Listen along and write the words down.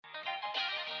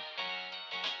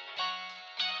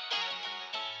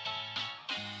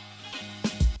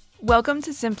Welcome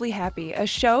to Simply Happy, a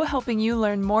show helping you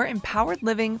learn more empowered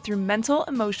living through mental,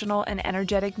 emotional, and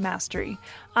energetic mastery.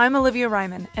 I'm Olivia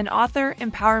Ryman, an author,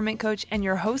 empowerment coach, and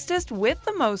your hostess with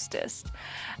the mostest.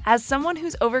 As someone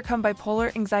who's overcome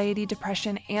bipolar, anxiety,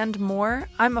 depression, and more,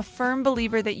 I'm a firm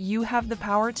believer that you have the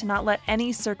power to not let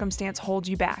any circumstance hold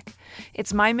you back.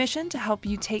 It's my mission to help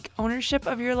you take ownership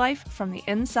of your life from the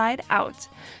inside out.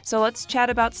 So let's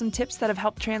chat about some tips that have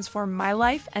helped transform my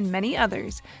life and many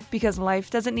others, because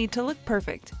life doesn't need to look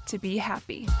perfect to be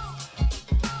happy.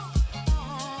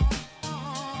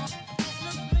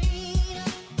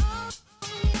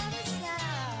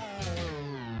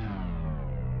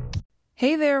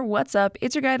 Hey there, what's up?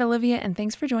 It's your guide Olivia, and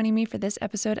thanks for joining me for this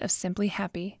episode of Simply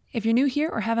Happy. If you're new here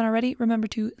or haven't already, remember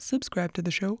to subscribe to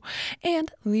the show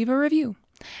and leave a review.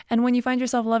 And when you find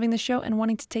yourself loving the show and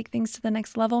wanting to take things to the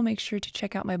next level, make sure to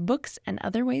check out my books and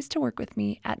other ways to work with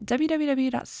me at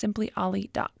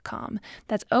www.simplyolly.com.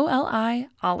 That's O-L-I,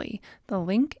 Ollie. The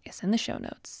link is in the show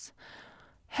notes.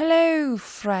 Hello,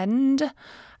 friend,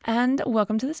 and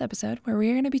welcome to this episode where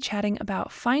we're going to be chatting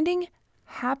about finding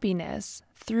happiness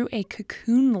through a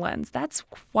cocoon lens. That's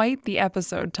quite the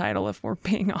episode title, if we're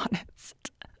being honest.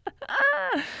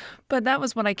 But that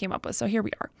was what I came up with, so here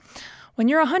we are. When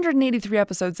you're 183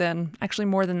 episodes in, actually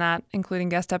more than that, including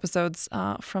guest episodes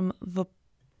from the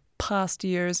past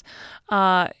years,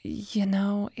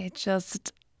 you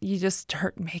just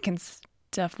start making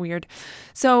stuff weird.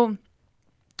 So,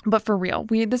 but for real,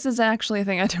 this is actually a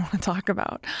thing I do want to talk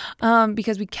about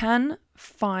because we can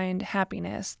find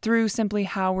happiness through simply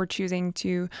how we're choosing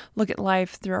to look at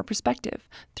life through our perspective,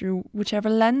 through whichever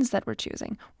lens that we're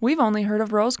choosing. We've only heard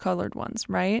of rose-colored ones,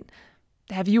 right?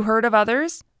 Have you heard of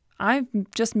others? I've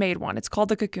just made one. It's called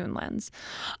the cocoon lens.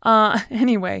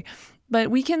 Anyway, but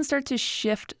we can start to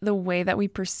shift the way that we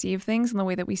perceive things and the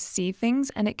way that we see things,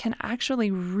 and it can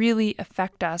actually really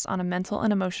affect us on a mental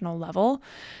and emotional level.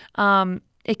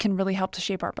 It can really help to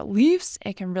shape our beliefs.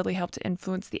 It can really help to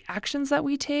influence the actions that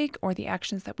we take or the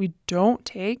actions that we don't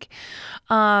take.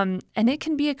 And it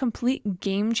can be a complete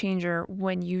game changer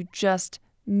when you just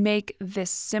make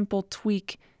this simple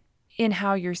tweak in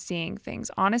how you're seeing things.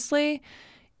 Honestly,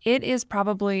 it is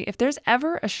probably, if there's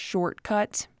ever a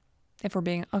shortcut, if we're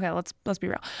being, okay, let's be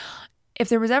real. If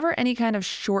there was ever any kind of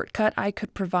shortcut I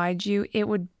could provide you, it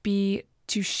would be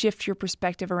to shift your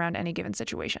perspective around any given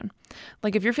situation.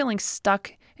 Like if you're feeling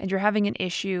stuck and you're having an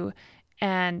issue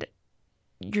and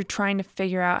you're trying to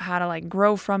figure out how to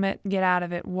grow from it, get out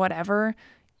of it, whatever,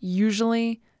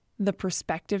 usually the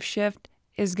perspective shift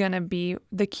is going to be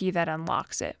the key that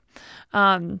unlocks it.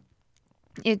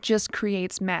 It just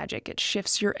creates magic. It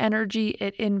shifts your energy.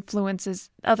 It influences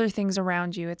other things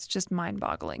around you. It's just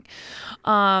mind-boggling.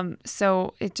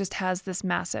 So it just has this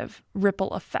massive ripple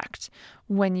effect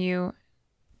when you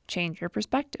change your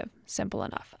perspective. Simple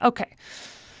enough. Okay.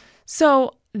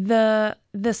 So the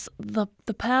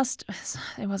past,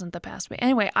 it wasn't the past week.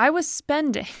 Anyway, I was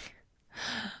spending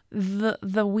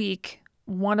the week,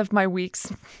 one of my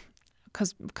weeks,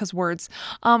 because words,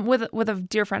 with a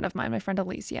dear friend of mine, my friend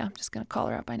Alicia. I'm just going to call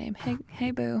her out by name.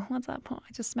 Hey, boo, what's up? Oh,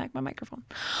 I just smacked my microphone.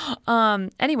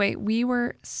 Anyway, we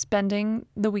were spending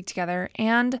the week together,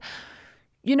 and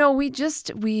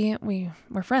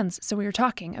we're friends. So we were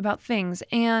talking about things,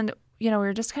 and, we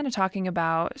were just kind of talking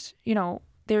about,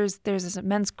 there's this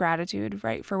immense gratitude,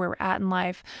 right, for where we're at in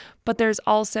life, but there's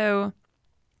also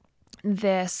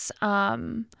this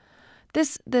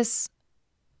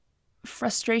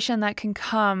frustration that can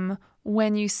come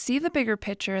when you see the bigger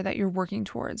picture that you're working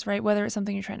towards, right? Whether it's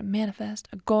something you're trying to manifest,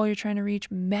 a goal you're trying to reach,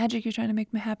 magic you're trying to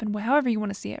make happen, however you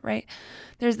want to see it, right?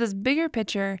 There's this bigger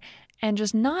picture and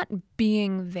just not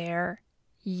being there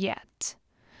yet.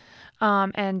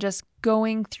 And just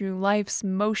going through life's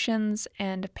motions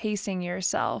and pacing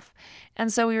yourself.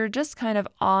 And so we were just kind of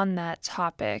on that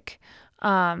topic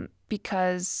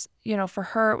because, for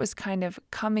her, it was kind of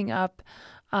coming up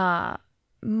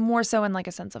more so in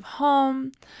a sense of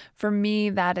home. For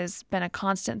me, that has been a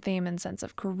constant theme in sense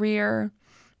of career.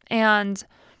 And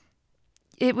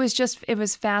it was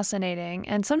fascinating.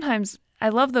 And sometimes I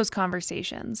love those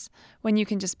conversations when you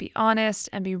can just be honest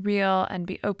and be real and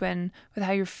be open with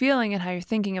how you're feeling and how you're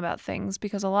thinking about things.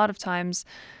 Because a lot of times,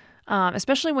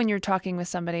 especially when you're talking with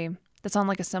somebody that's on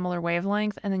a similar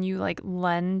wavelength, and then you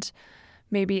lend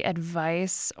maybe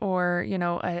advice or,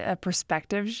 a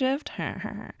perspective shift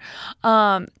to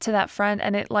that friend,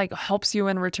 and it helps you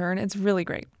in return. It's really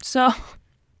great. So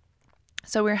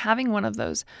we're having one of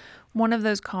those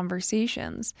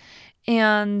conversations,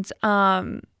 and,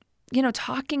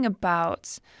 talking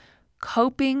about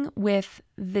coping with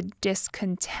the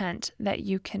discontent that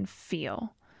you can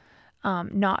feel,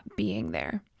 not being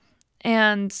there.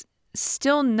 and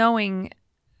still knowing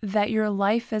that your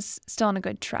life is still on a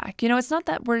good track. It's not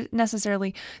that we're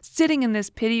necessarily sitting in this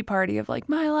pity party of like,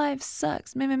 my life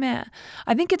sucks, meh, meh, meh.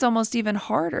 I think it's almost even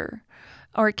harder,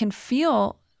 or it can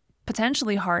feel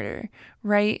potentially harder,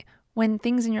 right? When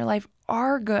things in your life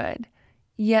are good,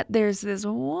 yet there's this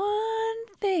one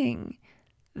thing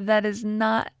that is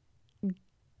not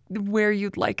where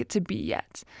you'd like it to be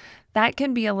yet. That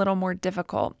can be a little more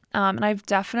difficult. And I've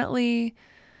definitely,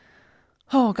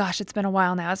 oh gosh, it's been a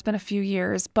while now. It's been a few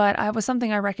years, but it was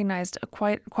something I recognized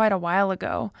quite a while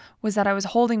ago, was that I was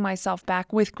holding myself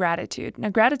back with gratitude. Now,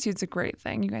 gratitude's a great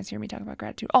thing. You guys hear me talk about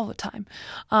gratitude all the time.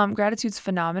 Gratitude's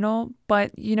phenomenal,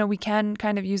 but we can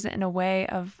kind of use it in a way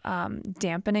of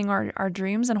dampening our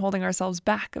dreams and holding ourselves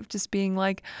back, of just being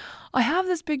like, I have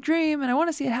this big dream and I want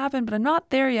to see it happen, but I'm not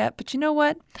there yet. But you know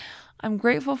what? I'm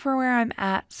grateful for where I'm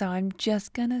at, so I'm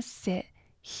just gonna sit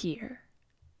here.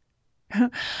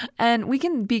 And we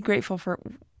can be grateful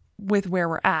with where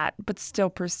we're at, but still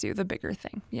pursue the bigger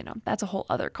thing. That's a whole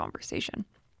other conversation.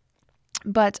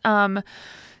 But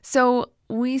so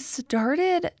we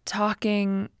started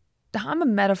talking. I'm a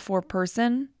metaphor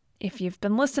person. If you've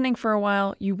been listening for a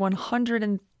while, you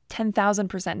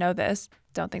 110,000% know this.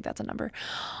 Don't think that's a number.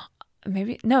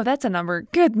 Maybe, no, that's a number.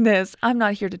 Goodness, I'm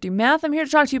not here to do math. I'm here to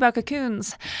talk to you about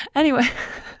cocoons. Anyway,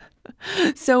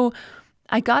 so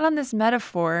I got on this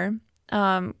metaphor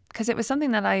because it was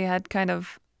something that I had kind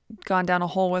of gone down a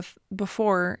hole with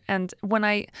before. And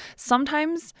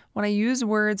sometimes when I use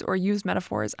words or use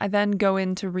metaphors, I then go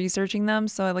into researching them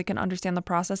so I can understand the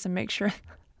process and make sure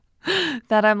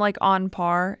that I'm on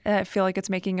par. And I feel like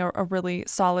it's making a really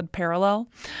solid parallel,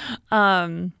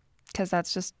 because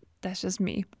that's just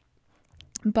me.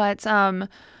 But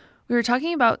we were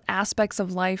talking about aspects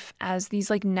of life as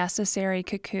these necessary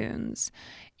cocoons.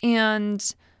 And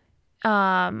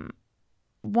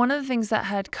one of the things that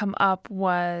had come up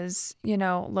was,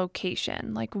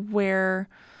 location, where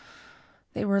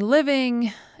they were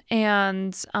living,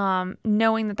 and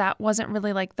knowing that wasn't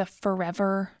really the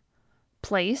forever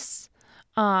place,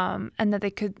 and that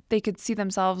they could see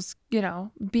themselves,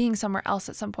 being somewhere else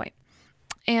at some point.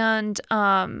 And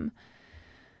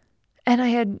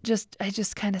I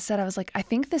just kind of said, I was like, I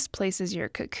think this place is your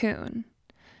cocoon.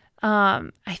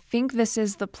 I think this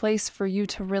is the place for you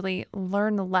to really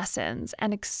learn lessons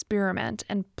and experiment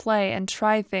and play and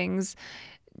try things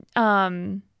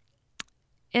in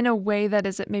a way that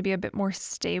is maybe a bit more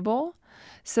stable,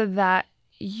 so that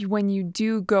when you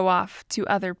do go off to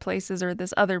other places or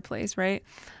this other place, right?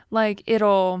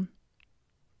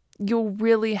 You'll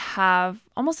really have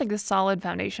almost this solid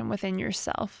foundation within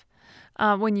yourself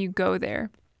when you go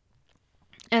there.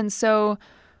 And so,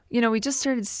 we just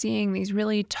started seeing these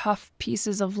really tough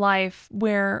pieces of life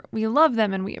where we love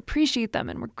them and we appreciate them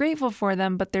and we're grateful for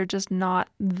them, but they're just not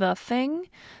the thing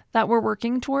that we're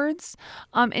working towards.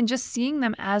 And just seeing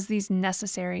them as these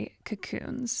necessary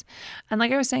cocoons. And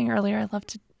like I was saying earlier, I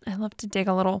love to dig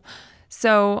a little.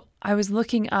 So I was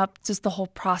looking up just the whole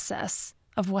process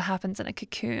of what happens in a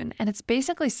cocoon, and it's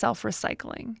basically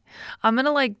self-recycling. I'm going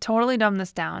to totally dumb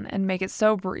this down and make it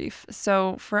so brief.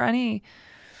 So for any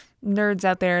nerds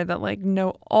out there that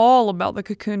know all about the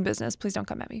cocoon business, please don't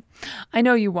come at me. I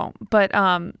know you won't, but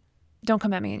don't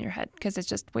come at me in your head, because it's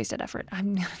just wasted effort.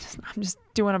 I'm just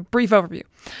doing a brief overview.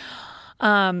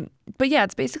 But yeah,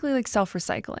 it's basically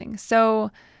self-recycling.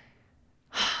 So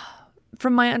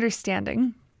from my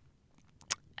understanding,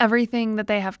 everything that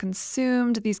they have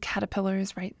consumed, these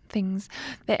caterpillars, right,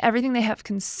 everything they have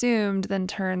consumed then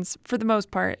turns, for the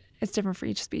most part, it's different for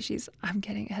each species. I'm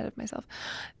getting ahead of myself.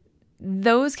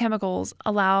 Those chemicals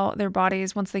allow their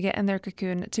bodies, once they get in their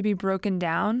cocoon, to be broken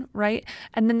down, right?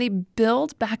 And then they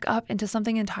build back up into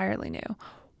something entirely new.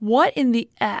 What in the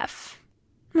F?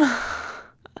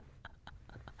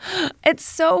 It's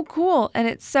so cool and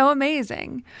it's so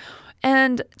amazing.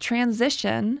 And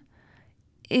transition,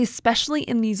 especially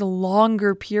in these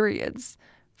longer periods,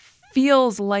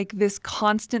 feels like this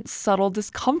constant subtle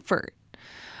discomfort.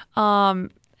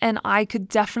 And I could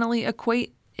definitely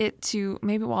equate it to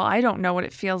maybe, well, I don't know what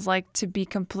it feels like to be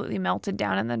completely melted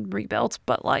down and then rebuilt,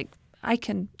 but I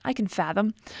can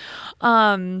fathom.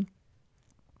 But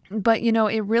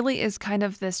it really is kind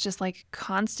of this just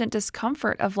constant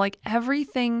discomfort of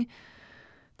everything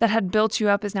that had built you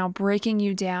up is now breaking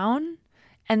you down,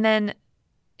 and then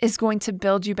is going to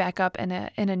build you back up in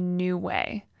a new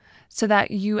way, so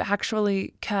that you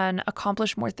actually can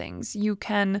accomplish more things. You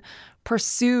can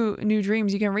pursue new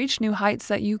dreams. You can reach new heights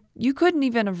that you couldn't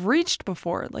even have reached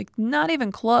before, not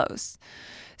even close.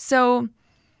 So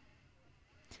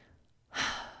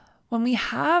when we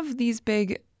have these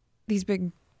big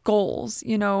goals,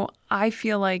 I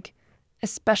feel like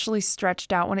especially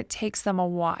stretched out when it takes them a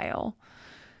while,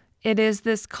 it is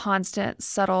this constant,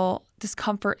 subtle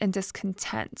discomfort and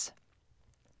discontent.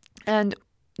 And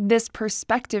this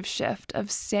perspective shift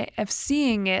of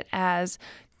seeing it as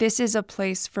this is a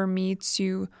place for me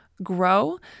to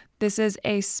grow. This is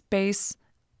a space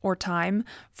or time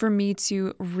for me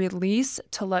to release,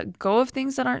 to let go of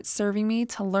things that aren't serving me,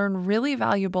 to learn really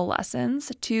valuable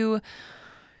lessons, to,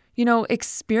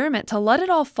 experiment, to let it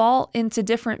all fall into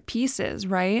different pieces,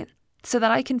 right? So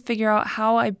that I can figure out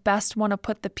how I best want to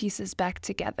put the pieces back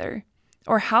together,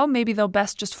 or how maybe they'll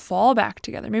best just fall back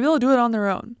together. Maybe they'll do it on their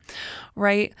own,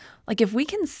 right? Like if we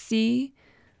can see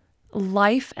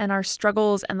life and our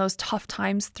struggles and those tough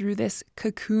times through this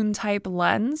cocoon type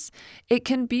lens, it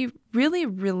can be really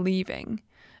relieving.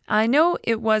 I know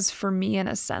it was for me in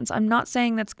a sense. I'm not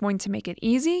saying that's going to make it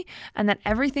easy and that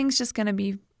everything's just going to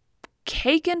be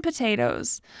cake and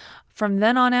potatoes from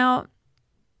then on out.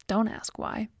 Don't ask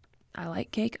why. I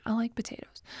like cake. I like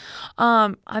potatoes.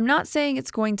 I'm not saying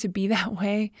it's going to be that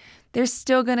way. There's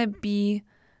still going to be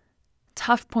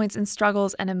tough points and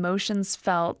struggles and emotions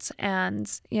felt and,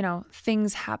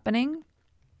 things happening.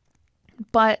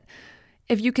 But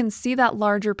if you can see that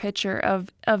larger picture of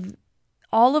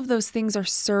all of those things are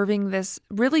serving this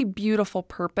really beautiful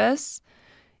purpose,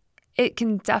 it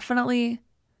can definitely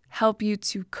help you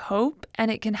to cope, and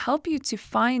it can help you to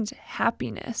find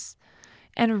happiness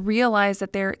and realize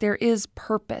that there is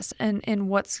purpose in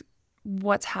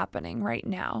what's happening right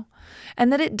now,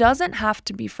 and that it doesn't have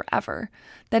to be forever,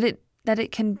 that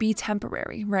it can be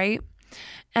temporary, right?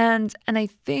 And I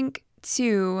think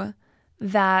too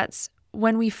that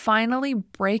when we finally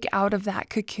break out of that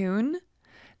cocoon,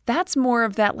 that's more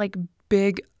of that like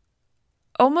big,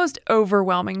 almost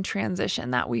overwhelming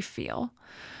transition that we feel.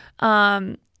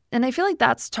 And I feel like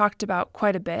that's talked about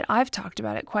quite a bit. I've talked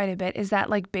about it quite a bit, is that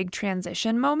like big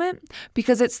transition moment,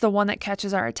 because it's the one that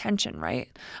catches our attention, right?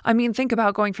 I mean, think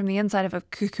about going from the inside of a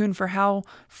cocoon for how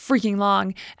freaking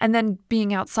long and then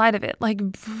being outside of it, like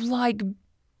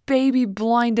baby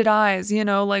blinded eyes,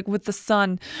 like with the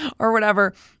sun or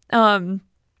whatever.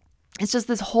 It's just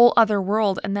this whole other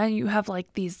world. And then you have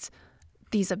like these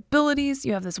abilities,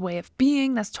 you have this way of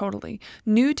being that's totally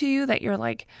new to you that you're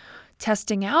like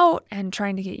testing out and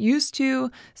trying to get used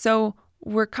to. So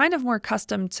we're kind of more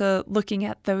accustomed to looking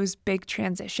at those big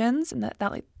transitions and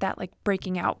that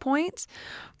breaking out point.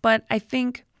 But I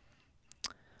think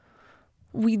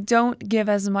we don't give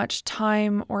as much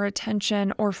time or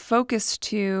attention or focus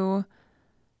to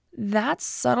that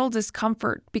subtle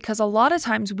discomfort, because a lot of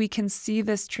times we can see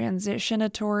this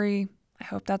transitionatory, I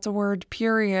hope that's a word,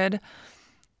 period,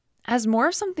 as more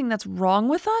of something that's wrong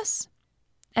with us,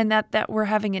 and that we're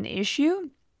having an issue.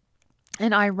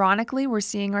 And ironically, we're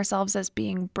seeing ourselves as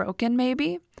being broken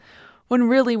maybe, when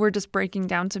really we're just breaking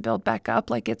down to build back up.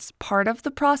 Like it's part of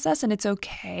the process and it's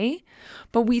okay,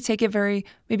 but we take it very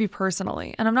maybe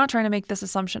personally. And I'm not trying to make this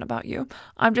assumption about you.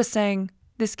 I'm just saying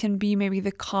this can be maybe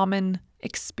the common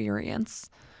experience,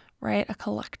 right? A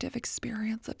collective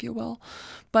experience, if you will.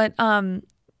 But,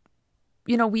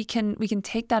 we can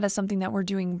take that as something that we're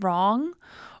doing wrong,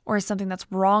 or something that's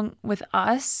wrong with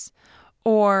us,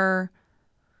 or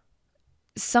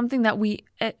something that we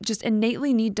just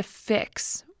innately need to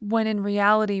fix, when in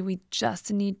reality, we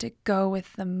just need to go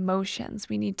with the motions.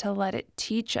 We need to let it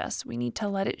teach us. We need to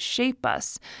let it shape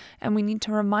us. And we need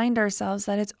to remind ourselves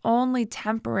that it's only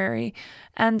temporary.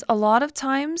 And a lot of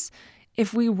times,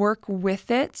 if we work with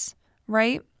it,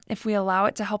 right? If we allow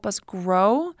it to help us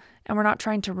grow, and we're not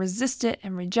trying to resist it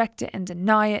and reject it and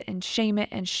deny it and shame it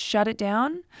and shut it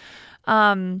down,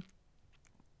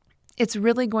 it's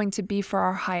really going to be for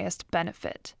our highest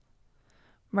benefit,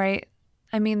 right?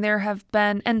 I mean, there have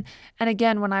been, and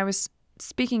again, when I was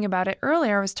speaking about it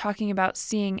earlier, I was talking about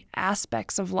seeing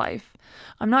aspects of life.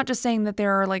 I'm not just saying that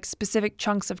there are like specific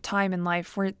chunks of time in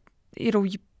life where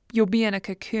you'll be in a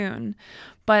cocoon,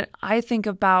 but I think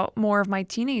about more of my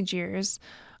teenage years.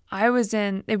 It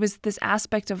was this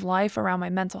aspect of life around my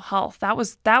mental health. That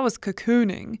was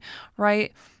cocooning,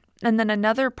 right? And then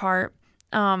another part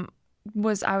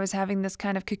was I was having this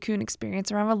kind of cocoon experience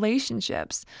around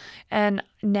relationships. And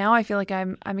now I feel like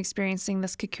I'm experiencing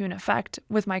this cocoon effect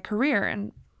with my career.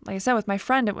 And like I said, with my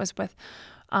friend, it was with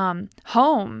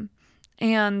home.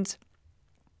 And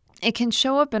it can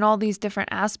show up in all these different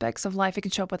aspects of life. It can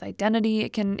show up with identity.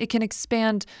 It can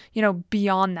expand,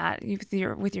 beyond that with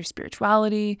your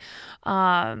spirituality,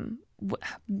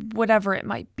 whatever it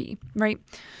might be, right?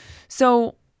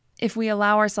 So if we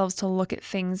allow ourselves to look at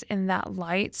things in that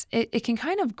light, it can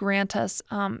kind of grant us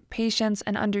patience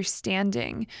and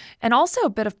understanding, and also a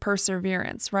bit of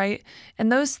perseverance, right?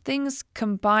 And those things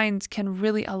combined can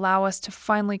really allow us to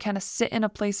finally kind of sit in a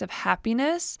place of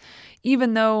happiness,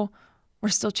 even though we're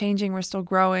still changing, we're still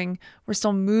growing, we're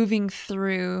still moving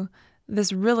through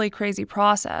this really crazy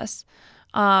process.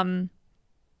 But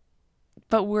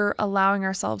we're allowing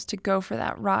ourselves to go for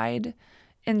that ride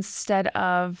instead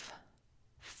of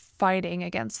fighting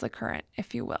against the current,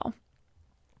 if you will.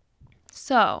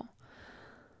 So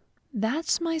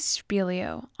that's my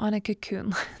spielio on a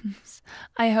cocoon lens.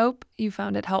 I hope you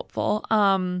found it helpful.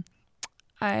 I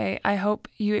hope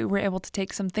you were able to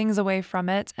take some things away from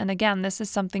it. And again, this is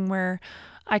something where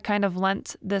I kind of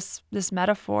lent this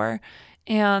metaphor,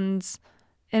 and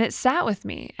it sat with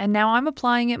me. And now I'm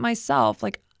applying it myself.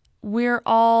 Like, we're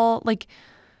all like,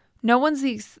 no one's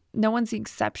the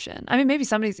exception. I mean, maybe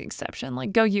somebody's the exception.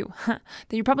 Like, go you. That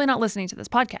you're probably not listening to this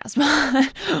podcast,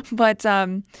 but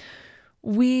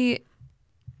we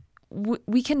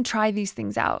can try these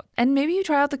things out. And maybe you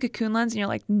try out the cocoon lens and you're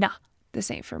like, nah, this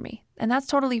ain't for me. And that's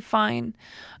totally fine.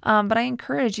 But I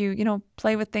encourage you,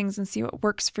 play with things and see what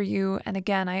works for you. And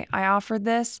again, I offered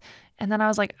this, and then I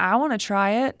was like, I want to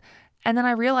try it. And then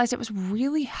I realized it was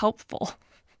really helpful.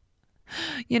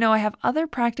 I have other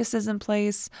practices in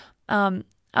place,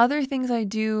 other things I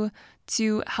do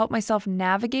to help myself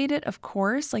navigate it. Of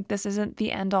course, like, this isn't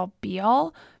the end all be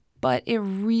all, but it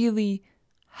really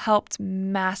helped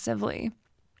massively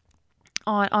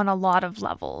on a lot of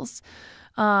levels,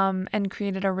 and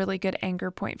created a really good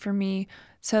anchor point for me,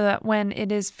 so that when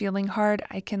it is feeling hard,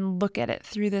 I can look at it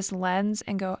through this lens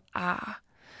and go,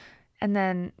 and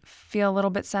then feel a little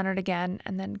bit centered again,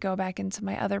 and then go back into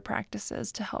my other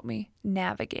practices to help me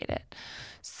navigate it.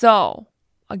 So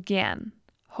again,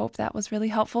 hope that was really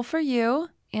helpful for you.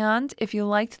 And if you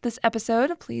liked this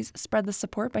episode, please spread the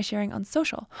support by sharing on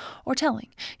social or telling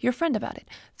your friend about it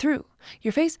through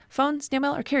your face, phone, snail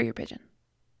mail, or carrier pigeon.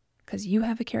 Because you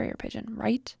have a carrier pigeon,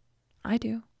 right? I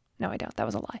do. No, I don't. That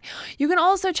was a lie. You can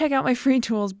also check out my free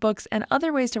tools, books, and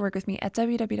other ways to work with me at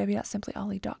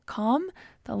www.simplyolly.com.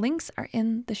 The links are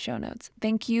in the show notes.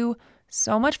 Thank you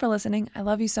so much for listening. I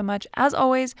love you so much. As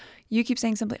always, you keep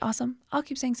saying simply awesome. I'll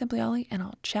keep saying simply Ollie, and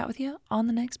I'll chat with you on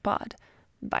the next pod.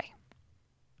 Bye.